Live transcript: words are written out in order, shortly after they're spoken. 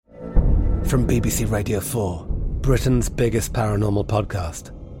From BBC Radio 4, Britain's biggest paranormal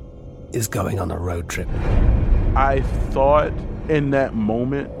podcast is going on a road trip. I thought in that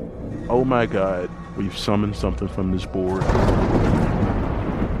moment, oh my God, we've summoned something from this board.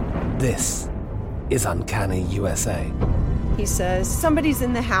 This is Uncanny USA. He says, somebody's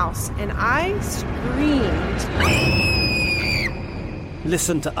in the house, and I screamed.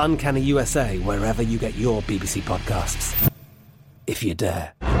 Listen to Uncanny USA wherever you get your BBC podcasts, if you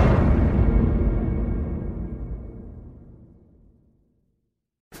dare.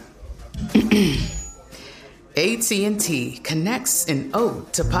 AT&T connects an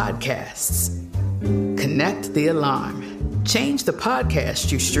ode to podcasts. Connect the alarm. Change the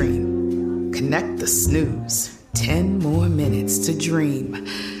podcast you stream. Connect the snooze. 10 more minutes to dream.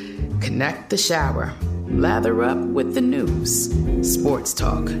 Connect the shower. Lather up with the news. Sports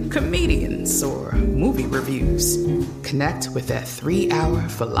talk, comedians, or movie reviews. Connect with that 3-hour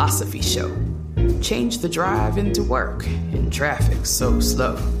philosophy show. Change the drive into work in traffic so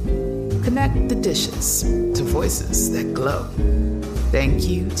slow. Connect the dishes to voices that glow. Thank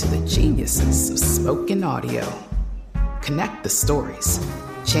you to the geniuses of spoken audio. Connect the stories.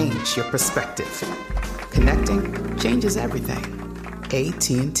 Change your perspective. Connecting changes everything.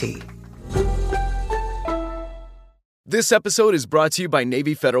 AT&T. This episode is brought to you by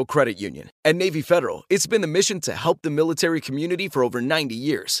Navy Federal Credit Union. At Navy Federal, it's been the mission to help the military community for over 90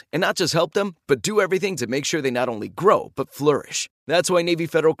 years. And not just help them, but do everything to make sure they not only grow, but flourish. That's why Navy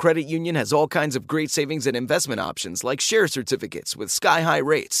Federal Credit Union has all kinds of great savings and investment options like share certificates with sky-high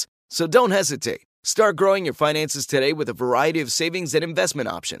rates. So don't hesitate. Start growing your finances today with a variety of savings and investment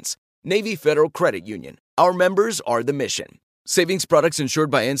options. Navy Federal Credit Union. Our members are the mission. Savings products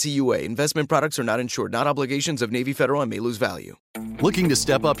insured by NCUA. Investment products are not insured, not obligations of Navy Federal and may lose value. Looking to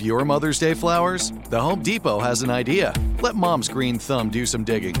step up your Mother's Day flowers? The Home Depot has an idea. Let Mom's green thumb do some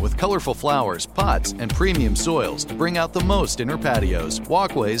digging with colorful flowers, pots, and premium soils to bring out the most in her patios,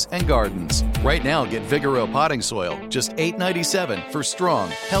 walkways, and gardens. Right now, get Vigoro potting soil, just $8.97 for strong,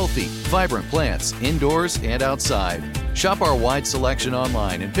 healthy, vibrant plants indoors and outside. Shop our wide selection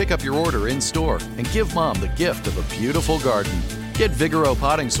online and pick up your order in-store and give Mom the gift of a beautiful garden. Get Vigoro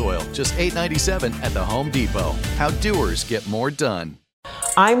potting soil, just $8.97 at the Home Depot. How doers get more done.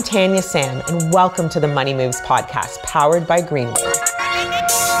 I'm Tanya Sam, and welcome to the Money Moves podcast, powered by Greenwood.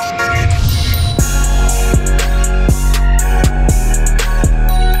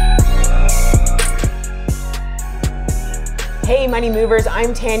 Hey, Money Movers,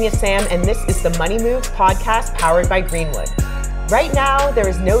 I'm Tanya Sam, and this is the Money Moves podcast, powered by Greenwood. Right now, there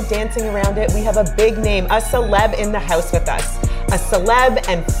is no dancing around it. We have a big name, a celeb in the house with us. A celeb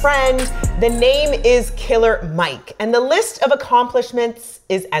and friend. The name is Killer Mike, and the list of accomplishments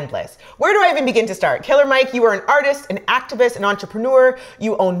is endless. Where do I even begin to start? Killer Mike, you are an artist, an activist, an entrepreneur.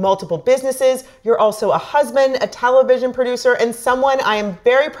 You own multiple businesses. You're also a husband, a television producer, and someone I am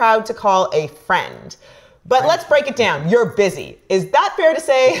very proud to call a friend. But let's break it down. You're busy. Is that fair to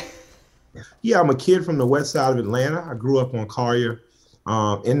say? Yeah, I'm a kid from the west side of Atlanta. I grew up on Collier,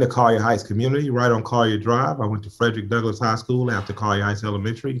 in the Collier Heights community, right on Collier Drive. I went to Frederick Douglass High School after Collier Heights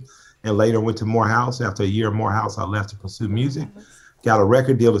Elementary, and later went to Morehouse. After a year at Morehouse, I left to pursue music. Got a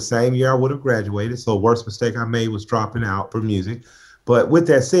record deal the same year I would have graduated, so worst mistake I made was dropping out for music. But with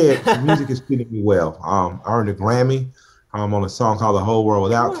that said, music is treating me well. I earned a Grammy on a song called The Whole World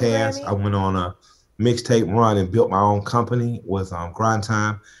with Outkast. I went on a mixtape run and built my own company with Grind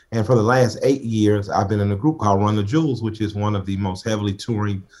Time. And for the last 8 years, I've been in a group called Run the Jewels, which is one of the most heavily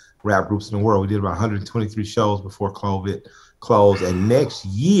touring rap groups in the world. We did about 123 shows before COVID closed. And next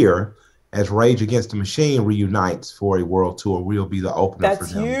year, as Rage Against the Machine reunites for a world tour, we'll be the opener for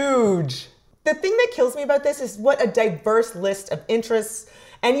them. That's huge. The thing that kills me about this is what a diverse list of interests,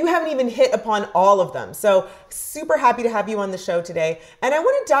 and you haven't even hit upon all of them. So super happy to have you on the show today. And I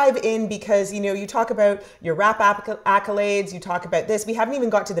want to dive in because, you talk about your rap accolades, you talk about this. We haven't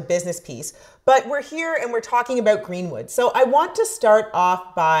even got to the business piece, but we're here and we're talking about Greenwood. So I want to start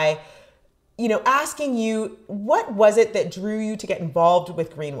off by, asking you, what was it that drew you to get involved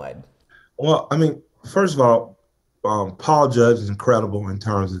with Greenwood? Well, first of all, Paul Judge is incredible in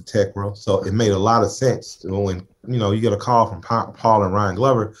terms of the tech world. So it made a lot of sense when, you get a call from Paul and Ryan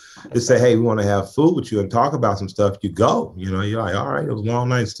Glover to say, hey, we want to have food with you and talk about some stuff. You go, you're like, all right, it was a long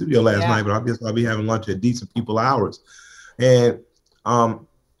night in studio last night, but I guess I'll be having lunch at decent people hours. And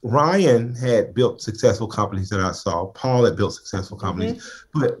Ryan had built successful companies that I saw. Paul had built successful companies,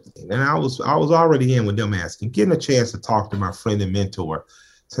 and I was already in with them asking, getting a chance to talk to my friend and mentor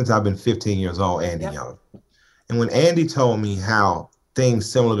since I've been 15 years old, Andy Young. And when Andy told me how things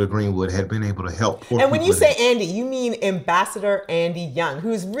similar to Greenwood had been able to help poor And when you people. say Andy, you mean Ambassador Andy Young,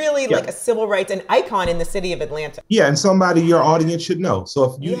 who's really like a civil rights and icon in the city of Atlanta. Yeah, and somebody your audience should know.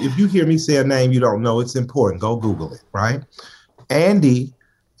 So if you hear me say a name you don't know, it's important. Go Google it, right? Andy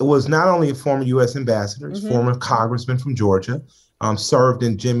was not only a former U.S. ambassador, he's former congressman from Georgia, served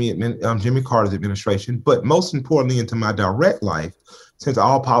in Jimmy Carter's administration, but most importantly, into my direct life, since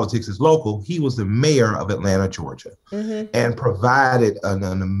all politics is local, he was the mayor of Atlanta, Georgia, and provided an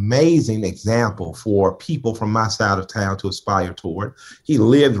amazing example for people from my side of town to aspire toward. He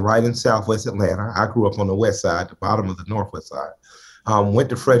lived right in Southwest Atlanta. I grew up on the west side, the bottom of the Northwest side. Went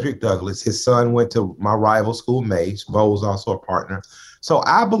to Frederick Douglass. His son went to my rival school, Mays. Bo was also a partner. So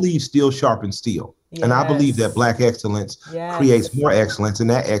I believe steel sharpens steel. Yes. And I believe that Black excellence creates more excellence, and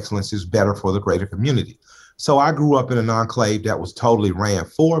that excellence is better for the greater community. So I grew up in an enclave that was totally ran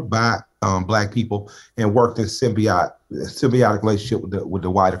for by Black people and worked in symbiotic relationship with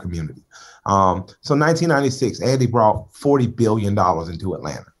the wider community. So 1996, Andy brought $40 billion into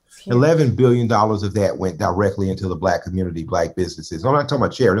Atlanta. $11 billion of that went directly into the Black community, Black businesses. I'm not talking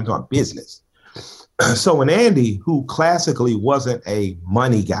about charity, I'm talking about business. So when Andy, who classically wasn't a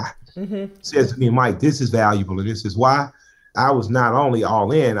money guy, says to me, Mike, this is valuable, and this is why, I was not only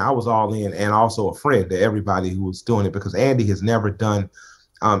all in, I was all in and also a friend to everybody who was doing it, because Andy has never done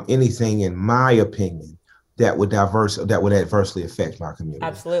anything, in my opinion, that would adversely affect my community.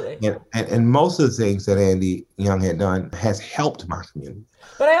 Absolutely. And most of the things that Andy Young had done has helped my community.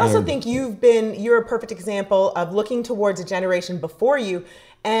 But I also think you're a perfect example of looking towards a generation before you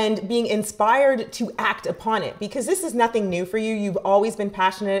and being inspired to act upon it, because this is nothing new for you. You've always been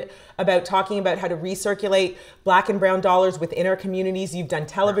passionate about talking about how to recirculate Black and brown dollars within our communities. You've done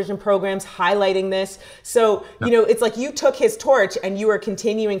television programs highlighting this. So, it's like you took his torch and you are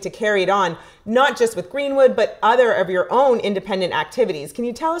continuing to carry it on, not just with Greenwood, but other of your own independent activities. Can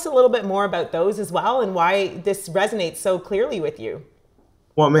you tell us a little bit more about those as well and why this resonates so clearly with you?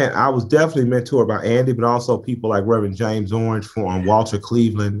 Well, man, I was definitely mentored by Andy, but also people like Reverend James Orange from Walter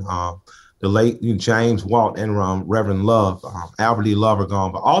Cleveland, the late James Walt, and Reverend Love, Albert E. Love are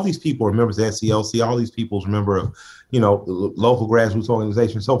gone. But all these people are members of SCLC. All these people are members of, local grassroots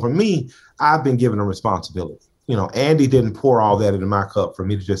organizations. So for me, I've been given a responsibility. Andy didn't pour all that into my cup for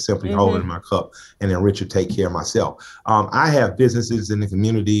me to just simply hold it in my cup and then Richard take care of myself. I have businesses in the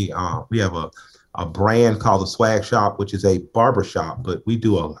community. We have a brand called the Swag Shop, which is a barber shop, but we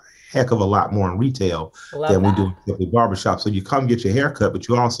do a heck of a lot more in retail than we do in the barbershop. So you come get your hair cut, but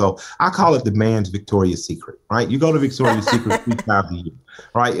you also, I call it the man's Victoria's Secret, right? You go to Victoria's Secret 3 times a year,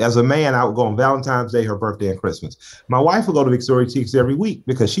 right? As a man, I would go on Valentine's Day, her birthday, and Christmas. My wife will go to Victoria's Secret every week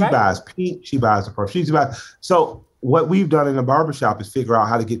because she buys pink, she buys the perfume, So what we've done in the barbershop is figure out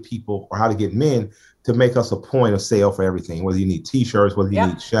how to get people or how to get men to make us a point of sale for everything, whether you need t-shirts, whether you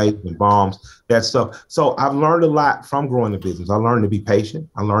need shades and balms, that stuff. So I've learned a lot from growing the business. I learned to be patient.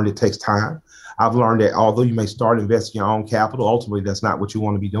 I learned it takes time. I've learned that although you may start investing your own capital, ultimately that's not what you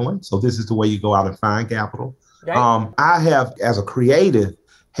want to be doing. So this is the way you go out and find capital. Right. I have, as a creative,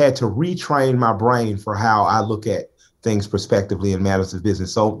 had to retrain my brain for how I look at things prospectively in matters of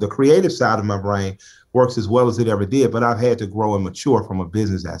business. So the creative side of my brain works as well as it ever did, but I've had to grow and mature from a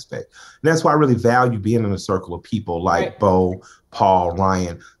business aspect. And that's why I really value being in a circle of people like Bo, Paul,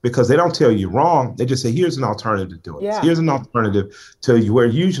 Ryan, because they don't tell you wrong. They just say, here's an alternative to doing this. Here's an alternative to you, where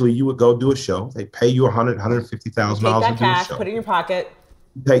usually you would go do a show. They pay you $150,000 to do a show. Put it in your pocket.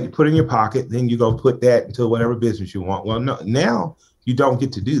 Put it in your pocket. Then you go put that into whatever business you want. Well, no, now you don't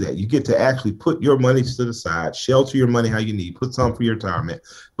get to do that. You get to actually put your money to the side, shelter your money how you need, put some for your retirement.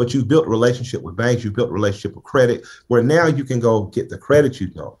 But you built a relationship with banks, you built a relationship with credit, where now you can go get the credit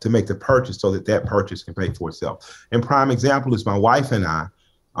to make the purchase so that purchase can pay for itself. And prime example is my wife and I,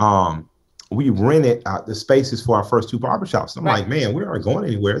 we rented out the spaces for our first 2 barbershops. I'm like, man, we aren't going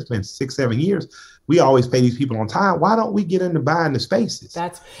anywhere. It's been 6-7 years. We always pay these people on time. Why don't we get into buying the spaces?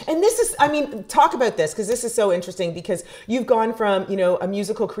 Talk about this, because this is so interesting, because you've gone from, a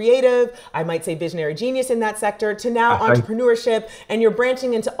musical creative, I might say visionary genius in that sector, to now entrepreneurship, and you're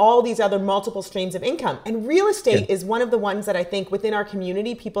branching into all these other multiple streams of income. And real estate is one of the ones that I think within our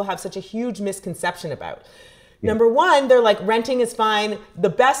community, people have such a huge misconception about. Number one, they're like, renting is fine. The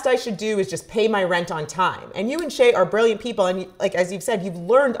best I should do is just pay my rent on time. And you and Shay are brilliant people. And like, as you've said, you've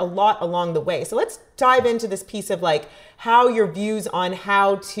learned a lot along the way. So let's dive into this piece of like how your views on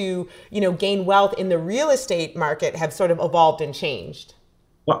how to, gain wealth in the real estate market have sort of evolved and changed.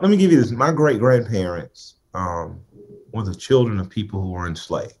 Well, let me give you this. My great grandparents were the children of people who were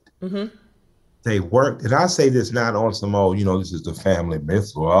enslaved. They worked, and I say this not on some old, this is the family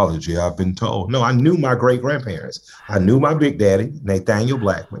mythology I've been told. No, I knew my great-grandparents. I knew my big daddy, Nathaniel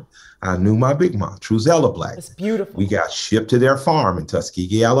Blackman. I knew my big mom, Truzella Blackman. It's beautiful. We got shipped to their farm in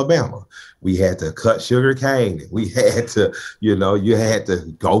Tuskegee, Alabama. We had to cut sugar cane. We had to, you had to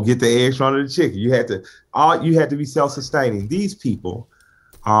go get the eggs from the chicken. You had to be self-sustaining. These people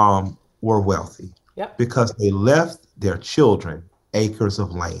were wealthy because they left their children acres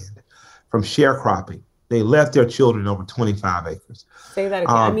of land. From sharecropping, they left their children over 25 acres. Say that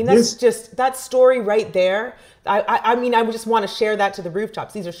again. I mean, that's just that story right there. I mean, I would just want to share that to the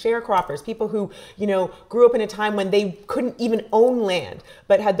rooftops. These are sharecroppers, people who, grew up in a time when they couldn't even own land,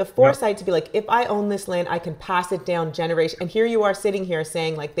 but had the foresight to be like, if I own this land, I can pass it down generation. And here you are sitting here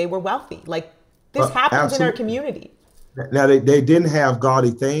saying like they were wealthy. Like this happens in our community. Now, they didn't have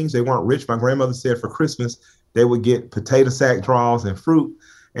gaudy things. They weren't rich. My grandmother said for Christmas, they would get potato sack draws and fruit.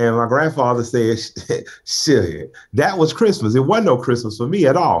 And my grandfather said, shit, that was Christmas. It wasn't no Christmas for me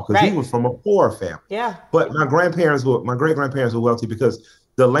at all because he was from a poor family. Yeah. But my great-grandparents were wealthy because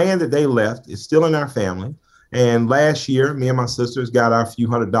the land that they left is still in our family. And last year, me and my sisters got our few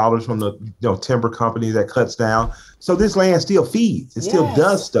 $100s from the timber company that cuts down. So this land still feeds. It still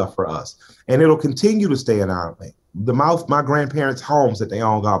does stuff for us. And it'll continue to stay in our land. My grandparents' homes that they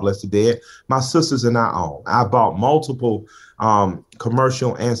own, God bless the dead, my sisters and I own. I bought multiple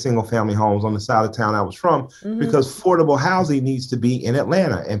commercial and single family homes on the side of town I was from because affordable housing needs to be in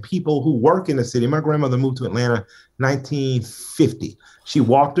Atlanta. And people who work in the city, my grandmother moved to Atlanta 1950. She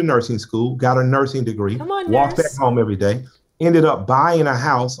walked to nursing school, got a nursing degree, walked back home every day, ended up buying a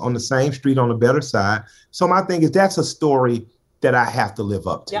house on the same street on the better side. So my thing is that's a story that I have to live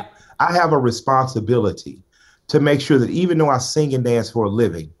up to. Yep. I have a responsibility to make sure that even though I sing and dance for a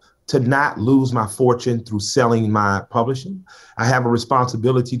living, to not lose my fortune through selling my publishing. I have a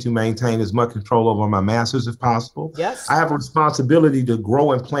responsibility to maintain as much control over my masters as possible. Yes. I have a responsibility to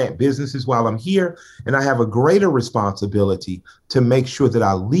grow and plant businesses while I'm here. And I have a greater responsibility to make sure that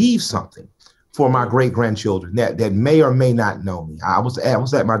I leave something for my great-grandchildren that may or may not know me. I was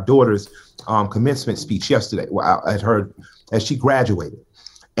at my daughter's commencement speech yesterday at her as she graduated.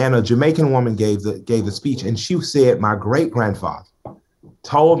 And a Jamaican woman gave the speech, and she said, my great-grandfather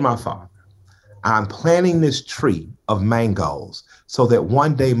told my father, I'm planting this tree of mangoes so that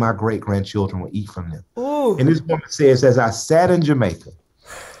one day my great-grandchildren will eat from them. Ooh. And this woman says, as I sat in Jamaica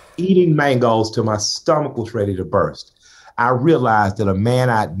eating mangoes till my stomach was ready to burst, I realized that a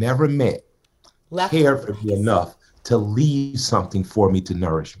man I'd never met cared for me enough to leave something for me to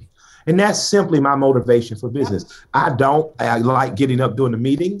nourish me. And that's simply my motivation for business. I like getting up doing the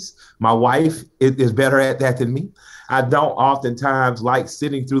meetings. My wife is better at that than me. I don't oftentimes like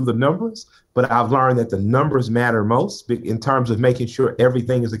sitting through the numbers, but I've learned that the numbers matter most in terms of making sure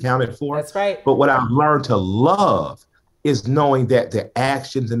everything is accounted for. That's right. But what I've learned to love is knowing that the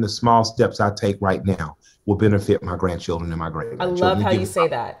actions and the small steps I take right now will benefit my grandchildren and my great-grandchildren. I love how you say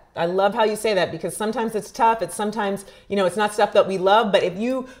that. I love how you say that because sometimes it's tough. It's sometimes, it's not stuff that we love, but if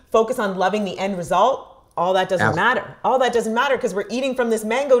you focus on loving the end result, all that doesn't matter. All that doesn't matter because we're eating from this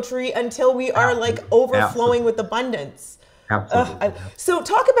mango tree until we are overflowing with abundance. Absolutely. So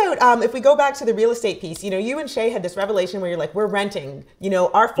talk about, if we go back to the real estate piece, you and Shay had this revelation where you're like, we're renting,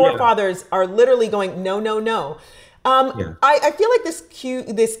 our forefathers are literally going, no, no, no. I feel like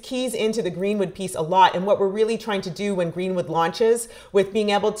this keys into the Greenwood piece a lot and what we're really trying to do when Greenwood launches with being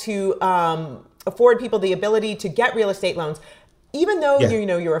able to afford people the ability to get real estate loans. Even though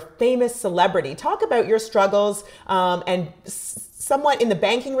you're a famous celebrity, talk about your struggles and somewhat in the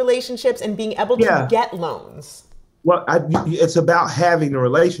banking relationships and being able to get loans. Well, it's about having a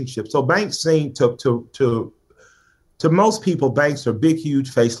relationship. So banks seem to most people, banks are big,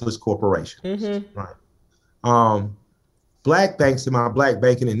 huge, faceless corporations. Right. Black banks in my Black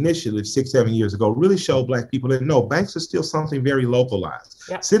Banking Initiative 6-7 years ago really showed Black people that no, banks are still something very localized.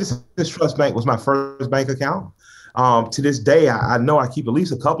 Yep. Citizens Trust Bank was my first bank account. To this day, I know I keep at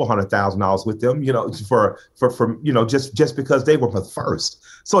least a couple $100,000 with them, for just because they were the first.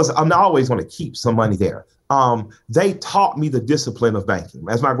 So I'm always going to keep some money there. They taught me the discipline of banking.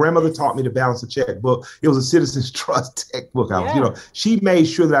 As my grandmother taught me to balance a checkbook, it was a Citizens Trust textbook. She made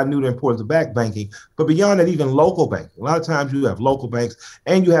sure that I knew the importance of back banking. But beyond that, even local banking. A lot of times you have local banks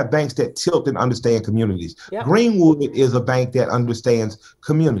and you have banks that tilt and understand communities. Yep. Greenwood is a bank that understands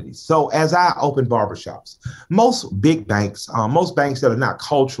communities. So as I open barbershops, most big banks, most banks that are not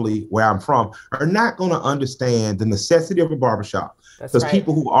culturally where I'm from, are not going to understand the necessity of a barbershop. Because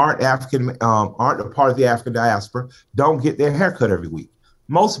people who aren't African, aren't a part of the African diaspora, don't get their hair cut every week.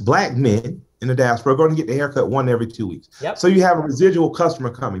 Most Black men in the diaspora are going to get the haircut one every 2 weeks. Yep. So you have a residual customer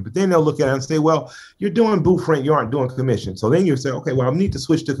coming, but then they'll look at it and say, well, you're doing booth rent, you aren't doing commission. So then you say, okay, well, I need to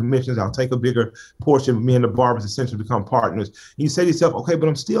switch to commissions. I'll take a bigger portion of me and the barbers essentially become partners. And you say to yourself, okay, but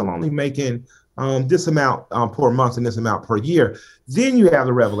I'm still only making this amount per month and this amount per year. Then you have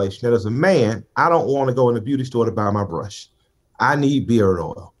the revelation that as a man, I don't want to go in the beauty store to buy my brush. I need beard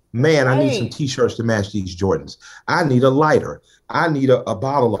oil. Man, I need some T-shirts to match these Jordans. I need a lighter. I need a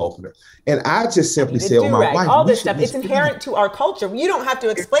bottle opener. And I just simply say, oh, my wife, all this stuff, it's inherent to our culture. You don't have to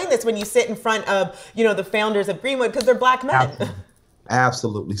explain this when you sit in front of, the founders of Greenwood, because they're Black men.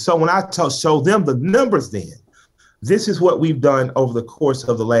 Absolutely. So when I show them the numbers then, this is what we've done over the course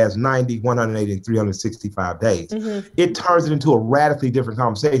of the last 90, 180, and 365 days. Mm-hmm. It turns it into a radically different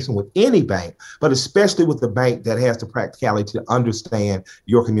conversation with any bank, but especially with the bank that has the practicality to understand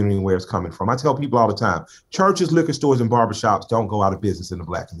your community and where it's coming from. I tell people all the time, churches, liquor stores, and barbershops don't go out of business in the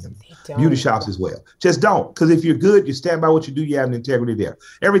Black community. Beauty shops as well. Just don't. Because if you're good, you stand by what you do, you have an integrity there.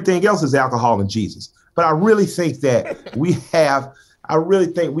 Everything else is alcohol and Jesus. But I really think that we have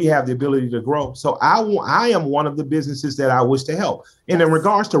the ability to grow. So I am one of the businesses that I wish to help. And in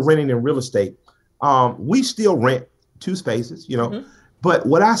regards to renting in real estate, we still rent 2 spaces, mm-hmm. But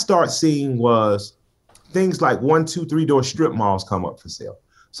what I start seeing was things like 1, 2, 3 door strip malls come up for sale.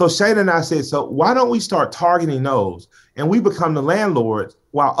 So Shane and I said, so why don't we start targeting those and we become the landlords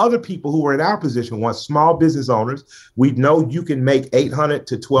while other people who are in our position want small business owners. We know you can make $800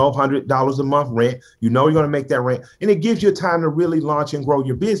 to $1,200 a month rent. You're going to make that rent. And it gives you time to really launch and grow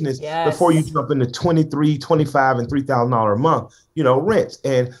your business before you jump into $23,000, $25,000 and $3,000 a month, rents.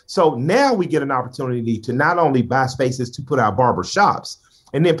 And so now we get an opportunity to not only buy spaces to put our barber shops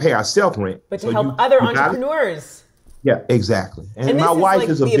and then pay our self-rent, but to help other entrepreneurs. Yeah, exactly. And my wife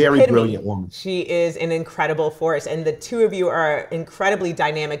is a very brilliant woman. She is an incredible force. And the two of you are an incredibly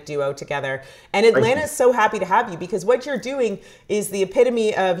dynamic duo together. And Atlanta is so happy to have you because what you're doing is the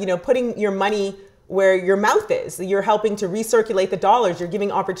epitome of, putting your money where your mouth is. You're helping to recirculate the dollars. You're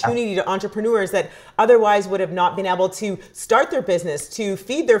giving opportunity to entrepreneurs that otherwise would have not been able to start their business, to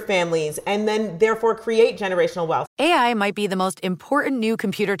feed their families, and then therefore create generational wealth. AI might be the most important new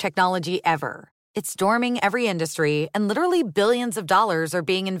computer technology ever. It's storming every industry, and literally billions of dollars are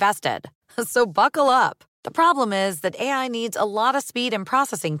being invested. So buckle up. The problem is that AI needs a lot of speed and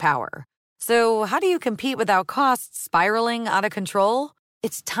processing power. So how do you compete without costs spiraling out of control?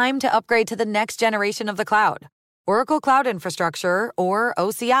 It's time to upgrade to the next generation of the cloud. Oracle Cloud Infrastructure, or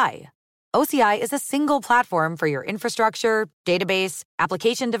OCI. OCI is a single platform for your infrastructure, database,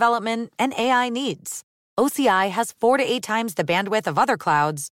 application development, and AI needs. OCI has 4 to 8 times the bandwidth of other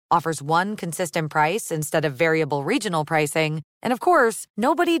clouds, offers one consistent price instead of variable regional pricing, and of course,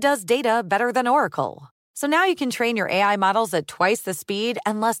 nobody does data better than Oracle. So now you can train your AI models at twice the speed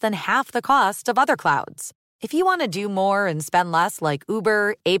and less than half the cost of other clouds. If you want to do more and spend less like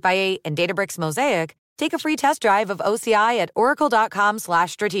Uber, 8x8, and Databricks Mosaic, take a free test drive of OCI at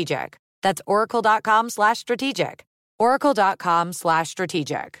oracle.com/strategic. That's oracle.com/strategic.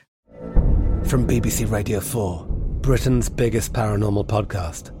 Oracle.com/strategic. From BBC Radio 4, Britain's biggest paranormal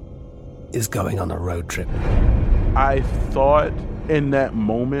podcast is going on a road trip. I thought in that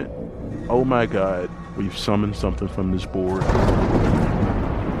moment, oh my God, we've summoned something from this board.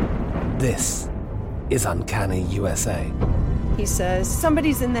 This is Uncanny USA. He says,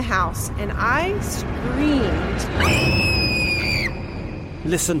 somebody's in the house, and I screamed.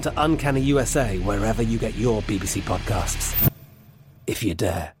 Listen to Uncanny USA wherever you get your BBC podcasts, if you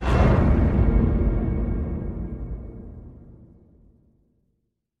dare.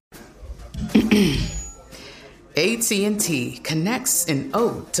 AT&T connects an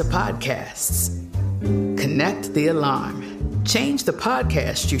ode to podcasts. Connect the alarm. Change the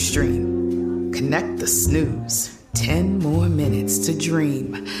podcast you stream. Connect the snooze. 10 more minutes to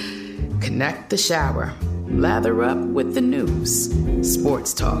dream. Connect the shower. Lather up with the news.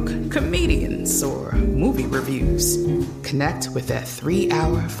 Sports talk, comedians, or movie reviews. Connect with that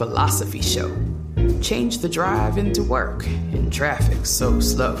 3-hour philosophy show. Change the drive into work in traffic so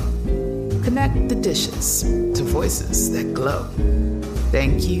slow. Connect the dishes to voices that glow.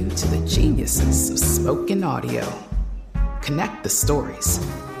 Thank you to the geniuses of spoken audio. Connect the stories.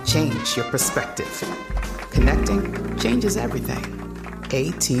 Change your perspective. Connecting changes everything.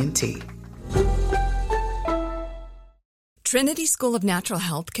 AT&T. Trinity School of Natural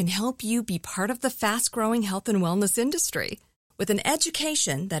Health can help you be part of the fast-growing health and wellness industry. With an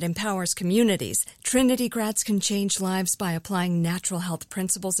education that empowers communities, Trinity grads can change lives by applying natural health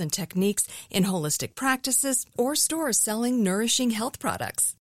principles and techniques in holistic practices or stores selling nourishing health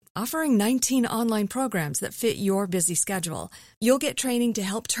products. offering 19 online programs that fit your busy schedule. You'll get training to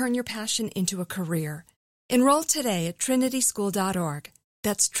help turn your passion into a career. Enroll today at trinityschool.org.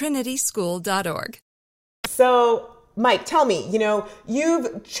 That's trinityschool.org. So, Mike, tell me,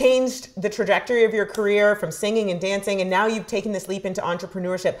 you've changed the trajectory of your career from singing and dancing, and now you've taken this leap into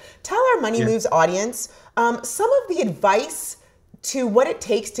entrepreneurship. Tell our Money Moves audience some of the advice to what it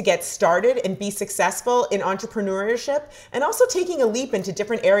takes to get started and be successful in entrepreneurship, and also taking a leap into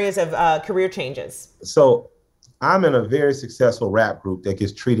different areas of career changes. So I'm in a very successful rap group that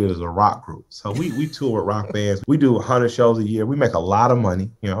gets treated as a rock group. So we tour with rock bands. We do 100 shows a year. We make a lot of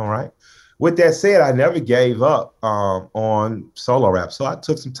money, right? With that said, I never gave up on solo rap. So I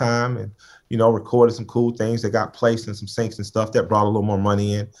took some time and, recorded some cool things that got placed in some syncs and stuff that brought a little more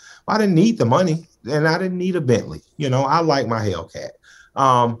money in. I didn't need the money, and I didn't need a Bentley. I like my Hellcat.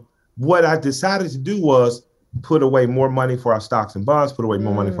 What I decided to do was put away more money for our stocks and bonds, put away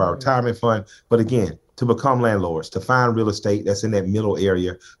more money for our retirement fund. But again, to become landlords, to find real estate that's in that middle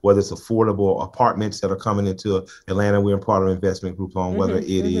area, whether it's affordable apartments that are coming into Atlanta, we're part of an investment group on, whether it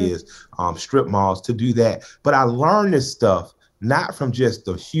is strip malls, to do that. But I learned this stuff not from just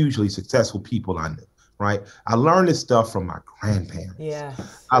the hugely successful people I knew, right? I learned this stuff from my grandparents. Yeah.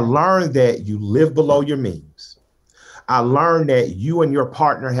 I learned that you live below your means. I learned that you and your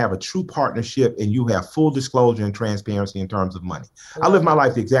partner have a true partnership and you have full disclosure and transparency in terms of money. I live my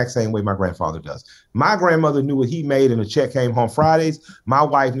life the exact same way my grandfather does. My grandmother knew what he made and the check came home Fridays. My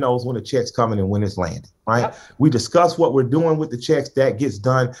wife knows when the check's coming and when it's landing, right? Yep. We discuss what we're doing with the checks, that gets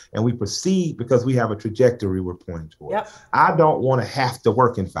done, and we proceed because we have a trajectory we're pointing toward. Yep. I don't want to have to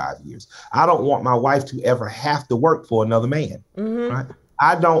work in 5 years. I don't want my wife to ever have to work for another man, right?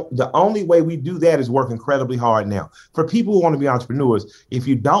 The only way we do that is work incredibly hard now. For people who want to be entrepreneurs, if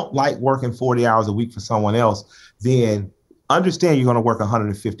you don't like working 40 hours a week for someone else, then understand you're going to work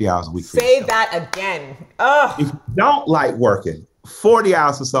 150 hours a week. Say that again. Ugh. If you don't like working 40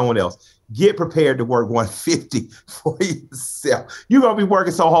 hours for someone else, get prepared to work 150 for yourself. You're going to be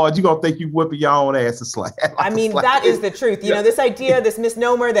working so hard, you're going to think you're whipping your own ass a slap. That is the truth. This idea, this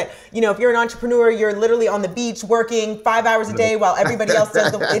misnomer that, if you're an entrepreneur, you're literally on the beach working 5 hours a day while everybody else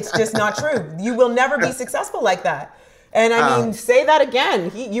does it's just not true. You will never be successful like that. And say that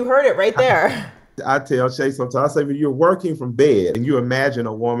again. You heard it right there. I tell Shay sometimes, I say, when you're working from bed and you imagine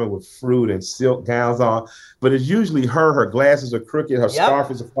a woman with fruit and silk gowns on, but it's usually her glasses are crooked, her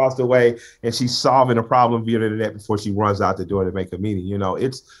scarf is across the way, and she's solving a problem via the internet before she runs out the door to make a meeting.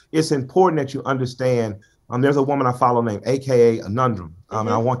 It's important that you understand. There's a woman I follow named AKA Anundrum, and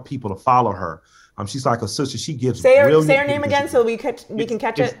I want people to follow her. She's like a sister. She gives say her name again so we can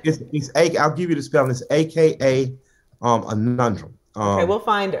catch it. I'll give you the spelling. It's AKA Anundrum. Okay, we'll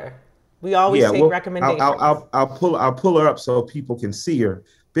find her. We always take recommendations. I'll pull her up so people can see her,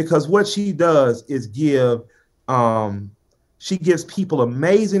 because what she does is she gives people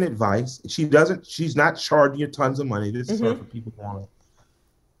amazing advice. She's not charging you tons of money. This is her for people who want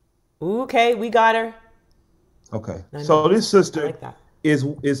to. Okay, we got her. Okay. So this sister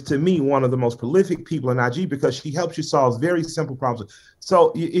is to me one of the most prolific people in IG because she helps you solve very simple problems.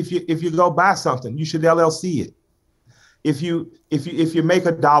 So if you go buy something, you should LLC it. If you make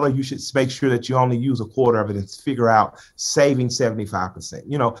 $1, you should make sure that you only use a quarter of it and figure out saving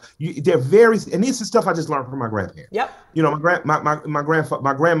 75%. They're very, and this is stuff I just learned from my grandparents. Yep.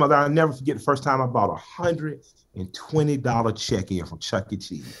 My grandmother, I'll never forget the first time I bought $120 check in from Chuck E.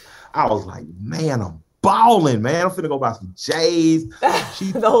 Cheese. I was like, man, I'm balling, man. I'm finna go buy some J's.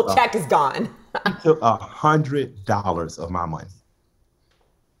 The whole check is gone. She took $100 of my money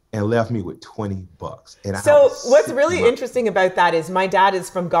and left me with $20. And so what's really interesting about that is my dad is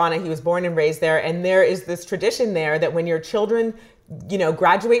from Ghana. He was born and raised there. And there is this tradition there that when your children,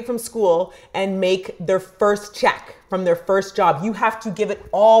 graduate from school and make their first check from their first job, you have to give it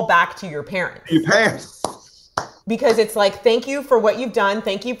all back to your parents. Your parents. Because it's like, thank you for what you've done.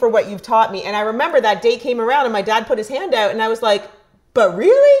 Thank you for what you've taught me. And I remember that day came around and my dad put his hand out and I was like, but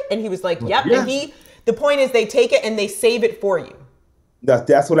really? And he was like, yep. Yeah. And the point is they take it and they save it for you.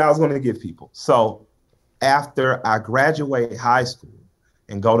 That's what I was going to give people. So after I graduate high school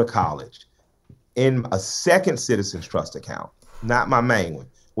and go to college, in a second Citizens Trust account, not my main one,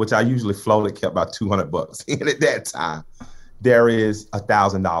 which I usually floated, kept about $200. And at that time, there is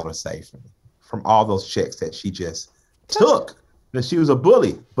 $1,000 saved for me from all those checks that she just took. That she was a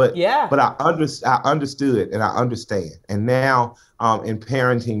bully, but I understood and I understand. And now in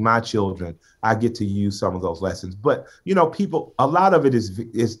parenting my children, I get to use some of those lessons. But people, a lot of it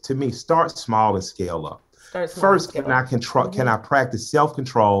is to me, start small and scale up. First, can I practice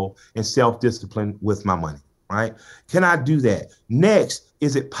self-control and self-discipline with my money, right? Can I do that? Next,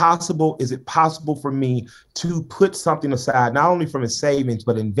 Is it possible? Is it possible for me to put something aside, not only from a savings,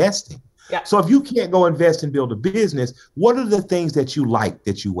 but investing? Yeah. So if you can't go invest and build a business, what are the things that you like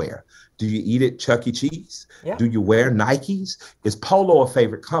that you wear? Do you eat at Chuck E. Cheese? Yeah. Do you wear Nikes? Is Polo a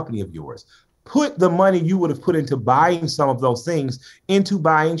favorite company of yours? Put the money you would have put into buying some of those things into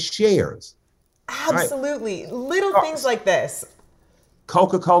buying shares. Absolutely. Right? Little things like this.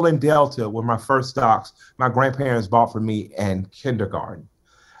 Coca-Cola and Delta were my first stocks my grandparents bought for me in kindergarten.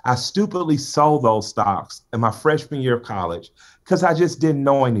 I stupidly sold those stocks in my freshman year of college because I just didn't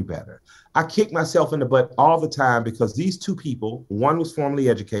know any better. I kicked myself in the butt all the time because these two people, one was formally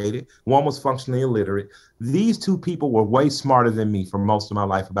educated, one was functionally illiterate. These two people were way smarter than me for most of my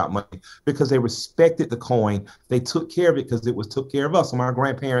life about money because they respected the coin. They took care of it because it was took care of us. So my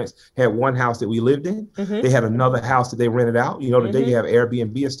grandparents had one house that we lived in. Mm-hmm. They had another house that they rented out. You know, today you have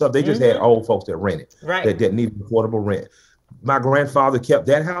Airbnb and stuff. They just had old folks that rented, that needed affordable rent. My grandfather kept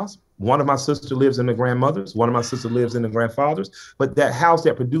that house. One of my sisters lives in the grandmother's. One of my sisters lives in the grandfather's. But that house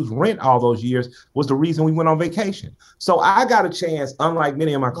that produced rent all those years was the reason we went on vacation. So I got a chance, unlike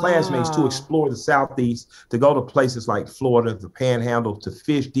many of my classmates, to explore the Southeast, to go to places like Florida, the Panhandle, to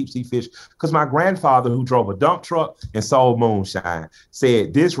fish, deep sea fish. Because my grandfather, who drove a dump truck and sold moonshine,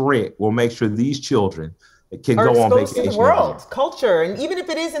 said this rent will make sure these children can go on vacation. To the world, culture, and even if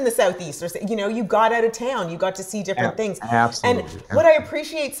it is in the Southeast, or you got out of town, you got to see different things. Absolutely. And what I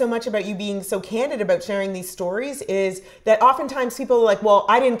appreciate so much about you being so candid about sharing these stories is that oftentimes people are like, well,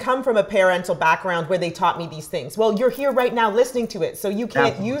 I didn't come from a parental background where they taught me these things. Well, you're here right now listening to it, so you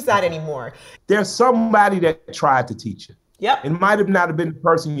can't use that anymore. There's somebody that tried to teach you. Yep. It might have not have been the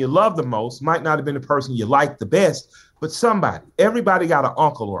person you love the most, might not have been the person you like the best, but somebody. Everybody got an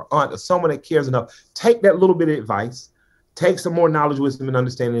uncle or aunt or someone that cares enough. Take that little bit of advice, take some more knowledge, wisdom, and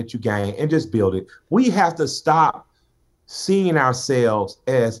understanding that you gain, and just build it. We have to stop seeing ourselves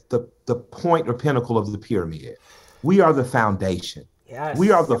as the point or pinnacle of the pyramid. We are the foundation. Yes.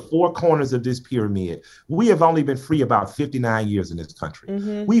 We are the four corners of this pyramid. We have only been free about 59 years in this country.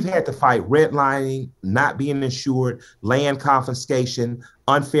 Mm-hmm. We've had to fight redlining, not being insured, land confiscation,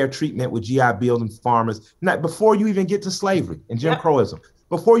 unfair treatment with GI Bill and farmers, before you even get to slavery and Jim Crowism,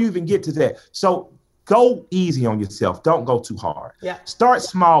 before you even get to that. So go easy on yourself. Don't go too hard. Yeah. Start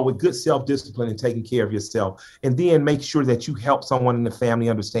small with good self-discipline and taking care of yourself. And then make sure that you help someone in the family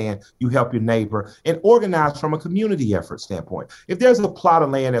understand, you help your neighbor, and organize from a community effort standpoint. If there's a plot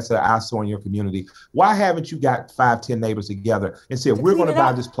of land that's an eyesore in your community, why haven't you got 5-10 neighbors together and said, we're going to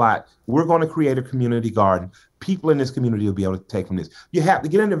buy this plot. We're going to create a community garden. People in this community will be able to take from this. You have to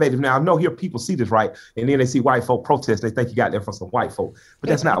get innovative. Now, I know here people see this, right? And then they see white folk protest. They think you got that from some white folk. But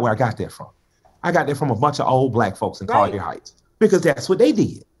that's not where I got that from. I got that from a bunch of old Black folks in Collier Heights because that's what they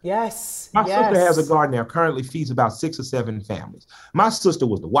did. Yes. My sister has a garden now, currently feeds about 6 or 7 families. My sister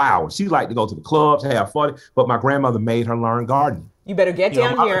was the wild. She liked to go to the clubs, have fun, but my grandmother made her learn gardening. You better get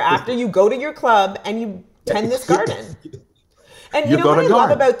down here after you go to your club and you tend this garden. And you know what I love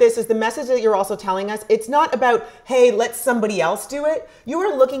about this is the message that you're also telling us. It's not about, hey, let somebody else do it. You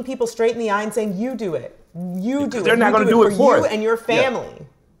are looking people straight in the eye and saying, you do it. You do it. They're not going to do it for you and your family. Yeah.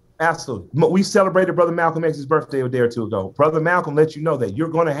 Absolutely. We celebrated Brother Malcolm X's birthday a day or two ago. Brother Malcolm let you know that you're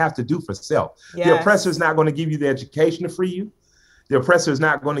going to have to do for self. Yes. The oppressor is not going to give you the education to free you. The oppressor is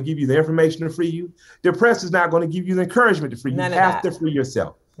not going to give you the information to free you. The oppressor is not going to give you the encouragement to free you. You have to free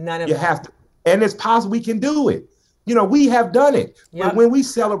yourself. You have to. And it's possible we can do it. We have done it. Yep. But when we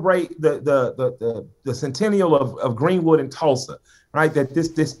celebrate the centennial of Greenwood and Tulsa, right? That this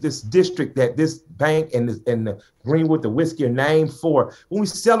district, that this bank and the Greenwood, the whiskey are named for. When we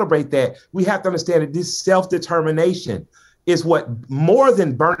celebrate that, we have to understand that this self-determination is what, more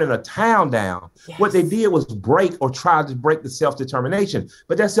than burning a town down, what they did was break or try to break the self-determination.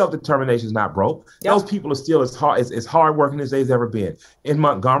 But that self-determination is not broke. Yep. Those people are still as hardworking as they've ever been. In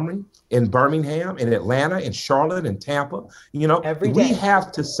Montgomery, in Birmingham, in Atlanta, in Charlotte, in Tampa, every day. We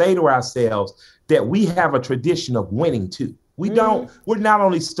have to say to ourselves that we have a tradition of winning too. We're not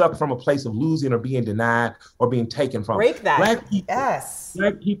only stuck from a place of losing or being denied or being taken from. Break that.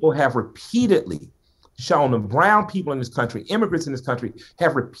 Black people have repeatedly shown, the brown people in this country, immigrants in this country,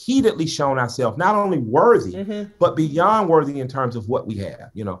 have repeatedly shown ourselves not only worthy, but beyond worthy in terms of what we have.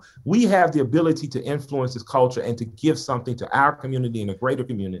 We have the ability to influence this culture and to give something to our community and a greater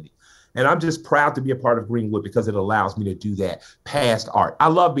community. And I'm just proud to be a part of Greenwood because it allows me to do that past art. I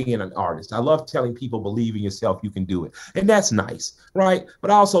love being an artist. I love telling people, believe in yourself, you can do it. And that's nice, right?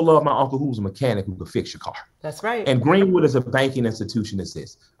 But I also love my uncle who's a mechanic who could fix your car. That's right. And Greenwood is a banking institution as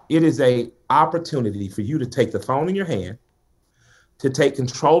this. It is an opportunity for you to take the phone in your hand, to take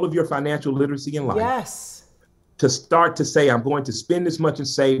control of your financial literacy in life. Yes. to start to say, I'm going to spend this much and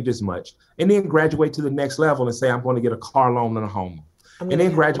save this much, and then graduate to the next level and say, I'm going to get a car loan and a home loan. And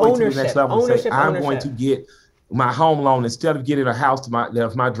then graduate to the next level and say, I'm going to get my home loan. Instead of getting a house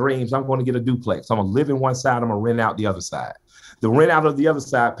of my dreams, I'm going to get a duplex. I'm going to live in one side, I'm going to rent out the other side. The rent out of the other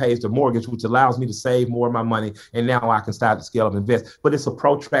side pays the mortgage, which allows me to save more of my money. And now I can start to scale up and invest. But it's a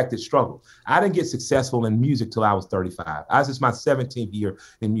protracted struggle. I didn't get successful in music till I was 35. I was just my 17th year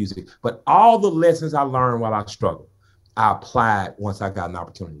in music. But all the lessons I learned while I struggled, I applied once I got an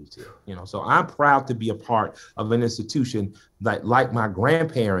opportunity to, so I'm proud to be a part of an institution that, like my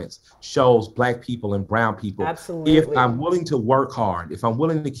grandparents, shows Black people and brown people. Absolutely. If I'm willing to work hard, if I'm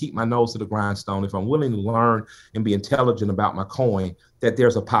willing to keep my nose to the grindstone, if I'm willing to learn and be intelligent about my coin, that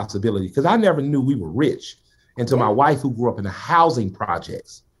there's a possibility. Because I never knew we were rich until my wife, who grew up in the housing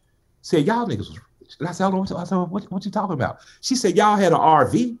projects, said, y'all niggas was rich. And I said, what you talking about? She said, y'all had an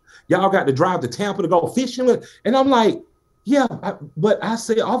RV. Y'all got to drive to Tampa to go fishing. And I'm like, yeah, but I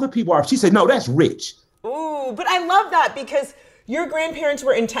say other people are. She said, no, that's rich. Ooh, but I love that because your grandparents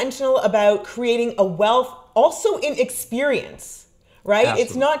were intentional about creating a wealth also in experience, right? Absolutely.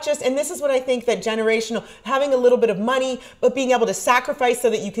 It's not just, and this is what I think that generational, having a little bit of money, but being able to sacrifice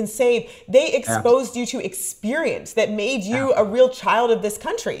so that you can save, they exposed you to experience that made you a real child of this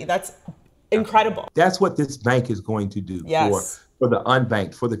country. That's incredible. That's what this bank is going to do. Yes. For the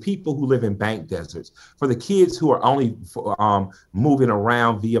unbanked, for the people who live in bank deserts, for the kids who are only moving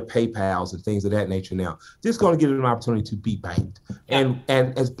around via PayPals and things of that nature now. This is going to give them an opportunity to be banked. Yeah.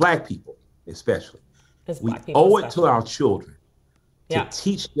 And as Black people, especially, we owe it to our children to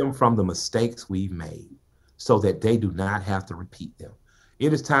teach them from the mistakes we've made so that they do not have to repeat them.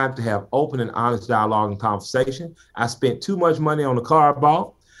 It is time to have open and honest dialogue and conversation. I spent too much money on the car I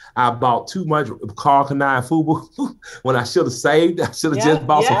bought. I bought too much Carl Kanai and FUBU when I should have saved. I should have just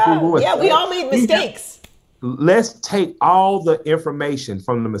bought some FUBU. Yeah, we all made mistakes. Let's take all the information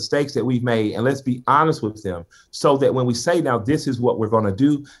from the mistakes that we've made and let's be honest with them so that when we say, now, this is what we're going to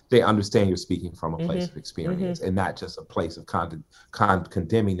do, they understand you're speaking from a place of experience and not just a place of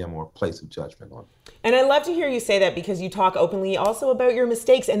condemning them or a place of judgment on them. And I love to hear you say that because you talk openly also about your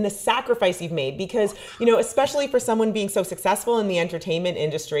mistakes and the sacrifice you've made because, especially for someone being so successful in the entertainment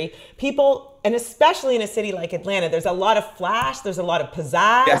industry, people, and especially in a city like Atlanta, there's a lot of flash, there's a lot of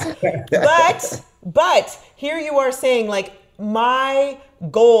pizzazz, but here you are saying like, my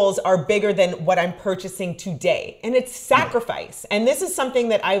goals are bigger than what I'm purchasing today. And it's sacrifice. And this is something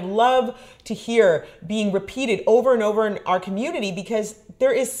that I love to hear being repeated over and over in our community because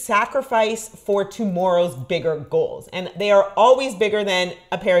there is sacrifice for tomorrow's bigger goals. And they are always bigger than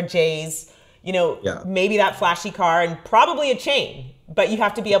a pair of J's, maybe that flashy car and probably a chain. But you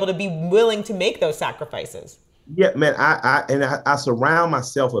have to be able to be willing to make those sacrifices. Yeah, man, I surround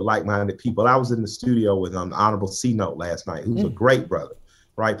myself with like-minded people. I was in the studio with Honorable C-Note last night, who's a great brother,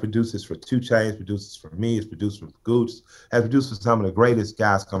 right? Produces for 2 Chainz, produces for me, has produced for Gooch, has produced for some of the greatest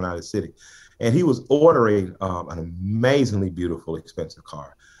guys coming out of the city. And he was ordering an amazingly beautiful, expensive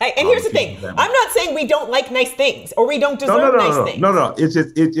car. Hey, and here's the thing. I'm not saying we don't like nice things or we don't deserve nice things. No. It's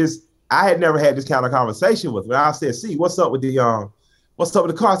just, I had never had this kind of conversation with him. I said, see, what's up with the car?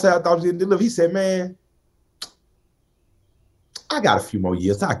 I said, I thought you didn't deliver. He said, man, I got a few more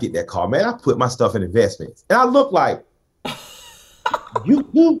years. I'll get that car, man. I put my stuff in investments. And I look like, you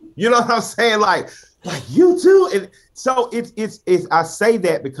know what I'm saying? Like you too. And so it's I say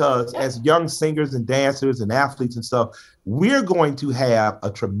that because as young singers and dancers and athletes and stuff, we're going to have a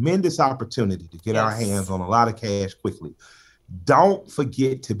tremendous opportunity to get our hands on a lot of cash quickly. Don't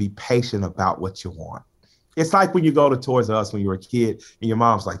forget to be patient about what you want. It's like when you go to Toys R Us when you were a kid and your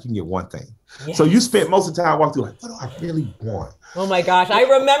mom's like, you can get one thing. Yes. So you spent most of the time walking through like, what do I really want? Oh my gosh, I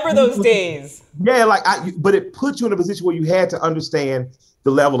remember those days. Yeah, but it put you in a position where you had to understand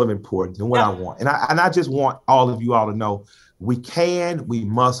the level of importance and what I want. And I just want all of you all to know we can, we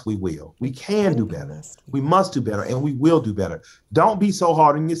must, we will. We can do better. We must do better and we will do better. Don't be so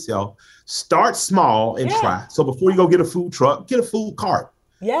hard on yourself. Start small and try. So before you go get a food truck, get a food cart.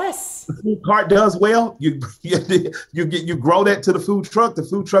 Yes. The food cart does well. You grow that to the food truck. The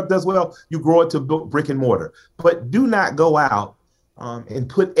food truck does well. You grow it to brick and mortar. But do not go out and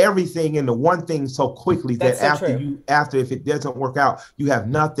put everything into one thing so quickly that after if it doesn't work out, you have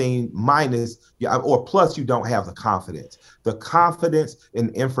nothing minus or plus you don't have the confidence. The confidence in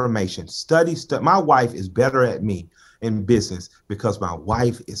information. Study. My wife is better at me in business because my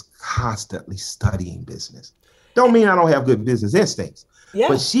wife is constantly studying business. Don't mean I don't have good business instincts. Yeah.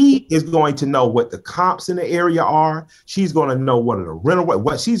 But she is going to know what the comps in the area are. She's going to know what are the rental,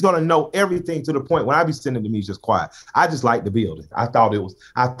 what she's going to know everything to the point when I be sitting to me just quiet. I just like the building. I thought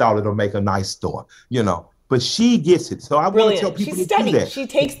it'll make a nice store, but she gets it. So I want to tell people She's to do that. She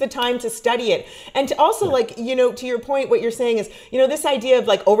takes the time to study it. And to also like, you know, to your point, what you're saying is, you know, this idea of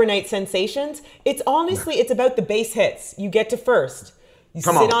like overnight sensations, it's honestly, it's about the base hits. You get to first. You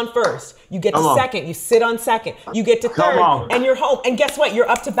sit on first. You get to second. You sit on second. You get to third. And you're home. And guess what? You're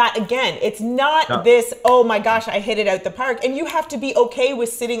up to bat again. It's not this, oh my gosh, I hit it out the park. And you have to be okay with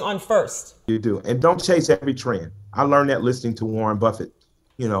sitting on first. You do. And don't chase every trend. I learned that listening to Warren Buffett.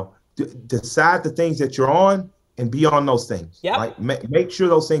 You know, decide the things that you're on and be on those things. Yep. Right? Make sure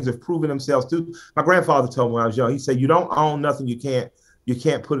those things have proven themselves too. My grandfather told me when I was young, he said, you don't own nothing you can't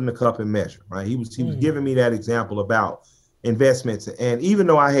put in the cup and measure. Right? He was giving me that example about investments. And even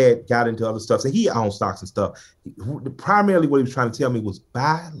though I had got into other stuff, so he owned stocks and stuff, primarily what he was trying to tell me was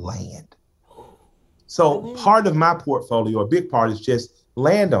buy land. So part of my portfolio, a big part, is just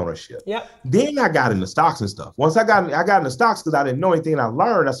land ownership. Yep. Then I got into stocks and stuff. Once I got into stocks because I didn't know anything, I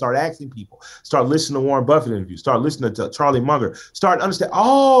learned. I started asking people, started listening to Warren Buffett interviews, started listening to Charlie Munger, started understanding,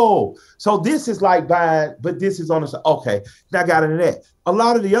 oh, so this is like buying, but this is on the, okay, then I got into that. A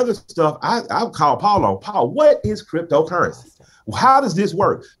lot of the other stuff, I'll call Paul on. Paul, what is cryptocurrency? How does this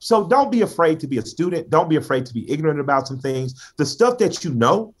work? So don't be afraid to be a student. Don't be afraid to be ignorant about some things. The stuff that you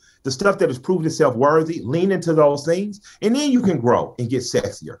know, the stuff that has proven itself worthy, lean into those things, and then you can grow and get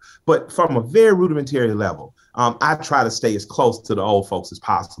sexier. But from a very rudimentary level, I try to stay as close to the old folks as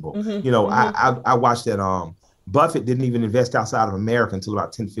possible. You know, I watched that Buffett didn't even invest outside of America until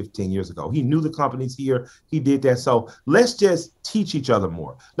about 10, 15 years ago. He knew the companies here. He did that. So let's just teach each other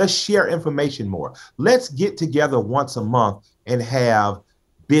more. Let's share information more. Let's get together once a month and have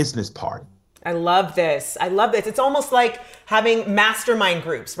business party. I love this. I love this. It's almost like having mastermind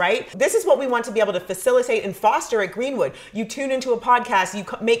groups, right? This is what we want to be able to facilitate and foster at Greenwood. You tune into a podcast, you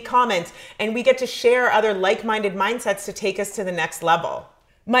make comments, and we get to share other like-minded mindsets to take us to the next level.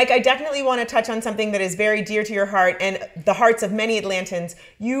 Mike, I definitely want to touch on something that is very dear to your heart and the hearts of many Atlantans.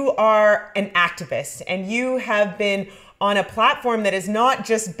 You are an activist, and you have been on a platform that is not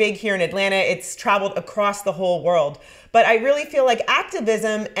just big here in Atlanta, it's traveled across the whole world. But I really feel like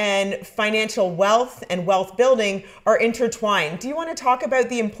activism and financial wealth and wealth building are intertwined. Do you want to talk about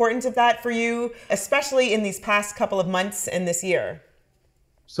the importance of that for you, especially in these past couple of months and this year?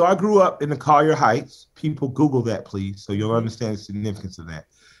 So I grew up in the Collier Heights. People Google that, please, so you'll understand the significance of that.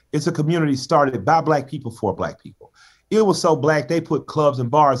 It's a community started by Black people for Black people. It was so Black, they put clubs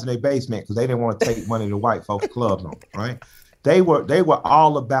and bars in their basement because they didn't want to take money to white folks' clubs on, right? They were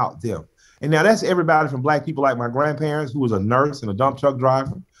all about them. And now that's everybody from Black people like my grandparents, who was a nurse and a dump truck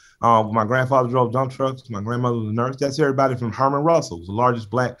driver. My grandfather drove dump trucks. My grandmother was a nurse. That's everybody from Herman Russell, who's the largest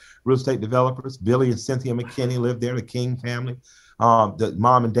Black real estate developers. Billy and Cynthia McKinney lived there, the King family, the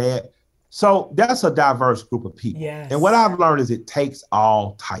mom and dad. So that's a diverse group of people. Yes. And what I've learned is it takes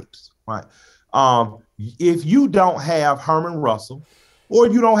all types, right? If you don't have Herman Russell, or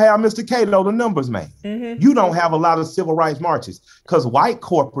you don't have Mr. Cato, the numbers man, you don't have a lot of civil rights marches, because white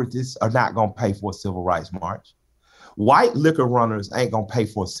corporates are not going to pay for a civil rights march. White liquor runners ain't going to pay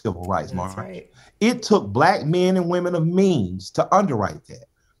for a civil rights march. Right. It took Black men and women of means to underwrite that.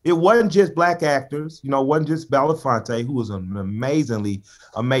 It wasn't just Black actors, it wasn't just Belafonte, who was an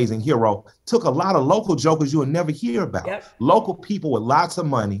amazing hero. Took a lot of local jokers you would never hear about. Yep. Local people with lots of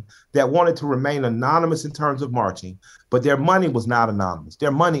money that wanted to remain anonymous in terms of marching, but their money was not anonymous.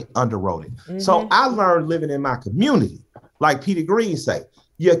 Their money underwrote it. So I learned living in my community, like Peter Green say,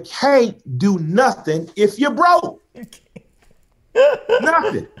 you can't do nothing if you're broke.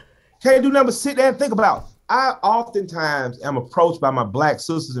 Nothing. Can't do nothing but sit there and think about it. I oftentimes am approached by my Black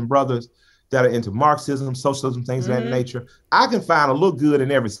sisters and brothers that are into Marxism, socialism, things of that nature. I can find a little good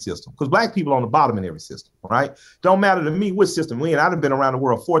in every system, because Black people are on the bottom in every system, right? Don't matter to me which system we in. I've been around the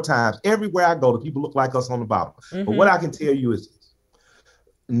world 4 times. Everywhere I go, the people look like us on the bottom. But what I can tell you is this.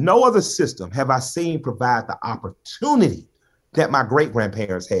 No other system have I seen provide the opportunity that my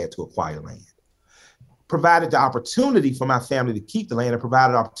great-grandparents had to acquire land. Provided the opportunity for my family to keep the land, and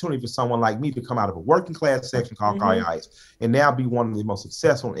provided opportunity for someone like me to come out of a working class section called Collier Heights and now be one of the most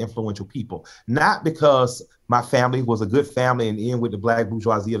successful and influential people. Not because my family was a good family and in with the Black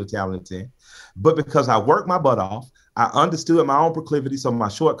bourgeoisie of the talented, but because I worked my butt off. I understood my own proclivities, some of my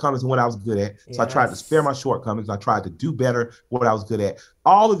shortcomings and what I was good at. So I tried to spare my shortcomings. I tried to do better what I was good at.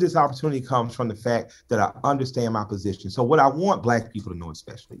 All of this opportunity comes from the fact that I understand my position. So what I want Black people to know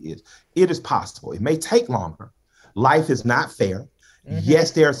especially is it is possible. It may take longer. Life is not fair.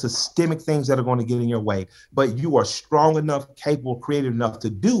 Yes, there are systemic things that are going to get in your way, but you are strong enough, capable, creative enough to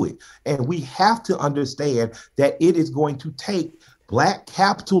do it. And we have to understand that it is going to take Black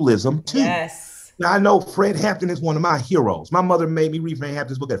capitalism too. Yes. Now, I know Fred Hampton is one of my heroes. My mother made me read Fred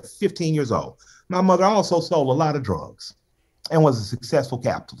Hampton's book at 15 years old. My mother also sold a lot of drugs and was a successful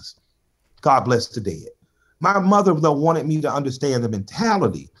capitalist. God bless the dead. My mother, though, wanted me to understand the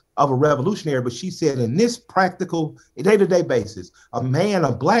mentality of a revolutionary, but she said in this practical day-to-day basis, a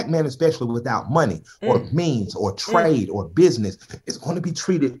black man especially, without money or means or trade or business is going to be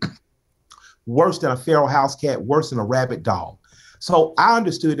treated worse than a feral house cat, worse than a rabid dog. So I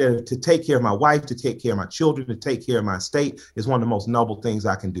understood that to take care of my wife, to take care of my children, to take care of my state is one of the most noble things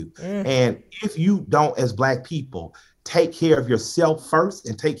I can do. And if you don't, as black people, take care of yourself first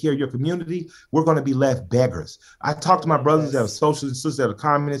and take care of your community, we're going to be left beggars. I talk to my brothers that are socialists, sisters that are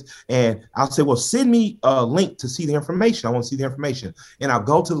communists, and I'll say, well, send me a link to see the information. I want to see the information. And I'll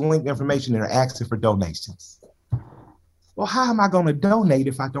go to the link information and they're asking for donations. Well, how am I going to donate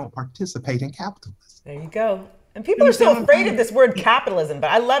if I don't participate in capitalism? There you go. And people are so afraid of this word capitalism, but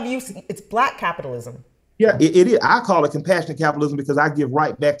I love you. It's black capitalism. Yeah, it is. I call it compassionate capitalism because I give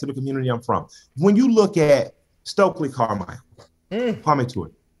right back to the community I'm from. When you look at Stokely Carmichael,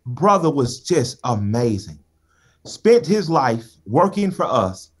 brother was just amazing. Spent his life working for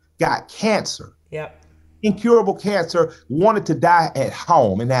us, got cancer. Yep. Incurable cancer, wanted to die at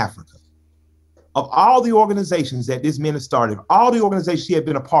home in Africa. Of all the organizations that this man has started, all the organizations he had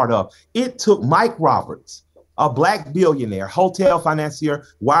been a part of, it took Mike Roberts, a black billionaire, hotel financier,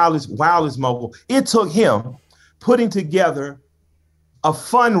 wireless mogul. It took him putting together a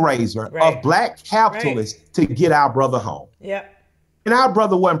fundraiser of black capitalists to get our brother home. Yeah. And our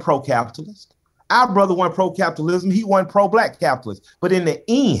brother wasn't pro-capitalist. Our brother wasn't pro-capitalism. He wasn't pro-black capitalist. But in the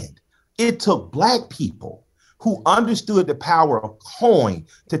end, it took black people who understood the power of coin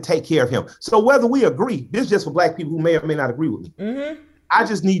to take care of him. So whether we agree, this is just for black people who may or may not agree with me. I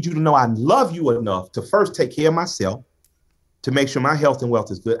just need you to know I love you enough to first take care of myself, to make sure my health and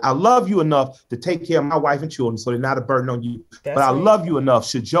wealth is good. I love you enough to take care of my wife and children so they're not a burden on you. But I love you enough,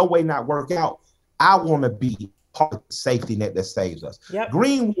 should your way not work out, I want to be part of the safety net that saves us.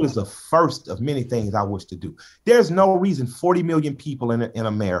 Greenwood is the first of many things I wish to do. There's no reason 40 million people in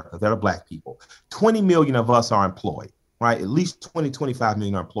America that are black people, 20 million of us are employed, right? At least 20, 25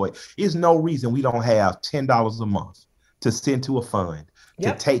 million are employed. There's no reason we don't have $10 a month to send to a fund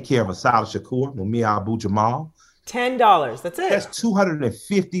to take care of Asada Shakur, Mumia Abu-Jamal. $10, that's it. That's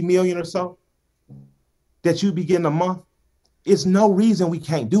 250 million or so that you be getting a month. It's no reason we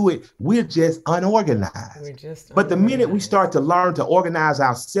can't do it. We're just unorganized. But the minute we start to learn to organize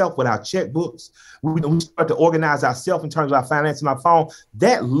ourselves with our checkbooks, we start to organize ourselves in terms of our finance and our phone,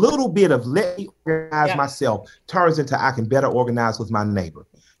 that little bit of let me organize myself turns into I can better organize with my neighbor,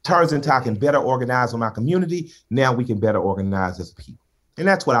 turns into I can better organize with my community. Now we can better organize as people. And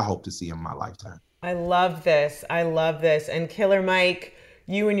that's what I hope to see in my lifetime. I love this. I love this. And Killer Mike,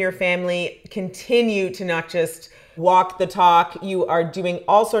 you and your family continue to not just walk the talk. You are doing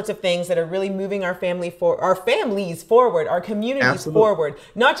all sorts of things that are really moving our families forward, our communities forward.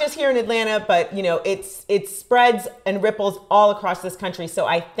 Not just here in Atlanta, but it spreads and ripples all across this country. So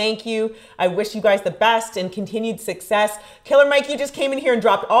I thank you. I wish you guys the best and continued success. Killer Mike, you just came in here and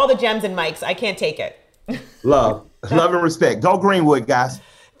dropped all the gems and mics. I can't take it. Love and respect. Go Greenwood, guys.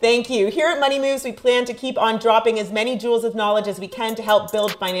 Thank you. Here at Money Moves, we plan to keep on dropping as many jewels of knowledge as we can to help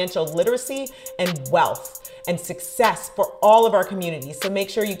build financial literacy and wealth and success for all of our communities. So make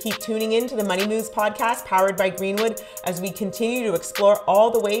sure you keep tuning in to the Money Moves podcast powered by Greenwood as we continue to explore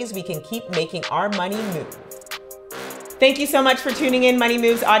all the ways we can keep making our money move. Thank you so much for tuning in, Money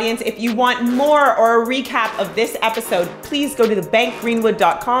Moves audience. If you want more or a recap of this episode, please go to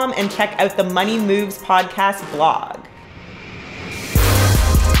thebankgreenwood.com and check out the Money Moves podcast blog.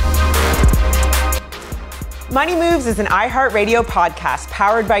 Money Moves is an iHeartRadio podcast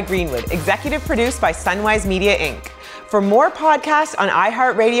powered by Greenwood, executive produced by Sunwise Media, Inc. For more podcasts on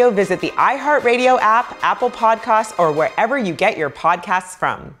iHeartRadio, visit the iHeartRadio app, Apple Podcasts, or wherever you get your podcasts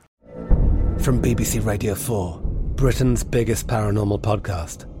from. From BBC Radio 4, Britain's biggest paranormal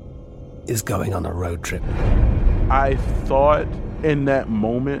podcast is going on a road trip. I thought in that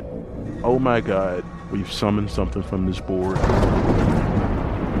moment, oh my God, we've summoned something from this board.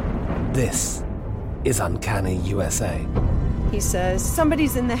 This is Uncanny USA. He says,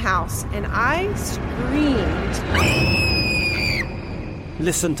 somebody's in the house, and I screamed.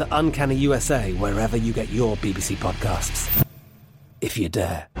 Listen to Uncanny USA wherever you get your BBC podcasts, if you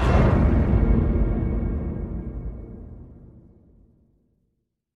dare.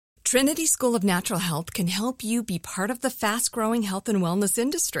 Trinity School of Natural Health can help you be part of the fast-growing health and wellness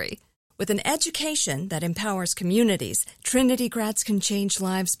industry. With an education that empowers communities, Trinity grads can change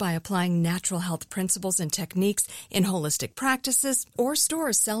lives by applying natural health principles and techniques in holistic practices or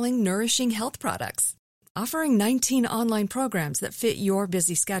stores selling nourishing health products. Offering 19 online programs that fit your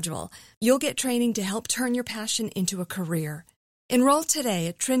busy schedule, you'll get training to help turn your passion into a career. Enroll today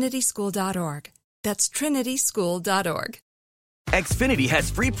at trinityschool.org. That's trinityschool.org. Xfinity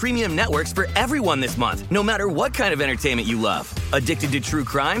has free premium networks for everyone this month, no matter what kind of entertainment you love. Addicted to true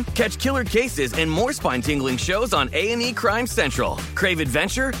crime? Catch killer cases and more spine-tingling shows on A&E Crime Central. Crave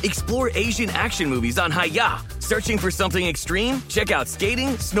adventure? Explore Asian action movies on Hi-YAH. Searching for something extreme? Check out skating,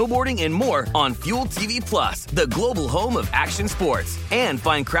 snowboarding, and more on Fuel TV Plus, the global home of action sports. And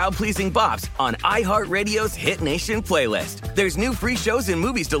find crowd-pleasing bops on iHeartRadio's Hit Nation playlist. There's new free shows and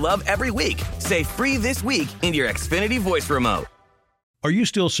movies to love every week. Say free this week in your Xfinity voice remote. Are you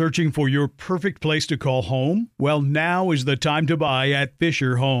still searching for your perfect place to call home? Well, now is the time to buy at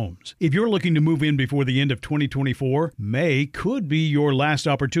Fisher Homes. If you're looking to move in before the end of 2024, May could be your last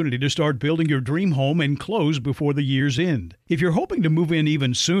opportunity to start building your dream home and close before the year's end. If you're hoping to move in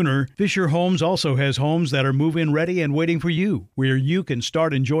even sooner, Fisher Homes also has homes that are move-in ready and waiting for you, where you can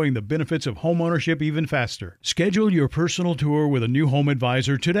start enjoying the benefits of homeownership even faster. Schedule your personal tour with a new home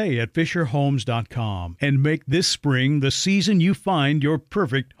advisor today at FisherHomes.com and make this spring the season you find your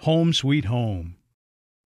perfect home sweet home.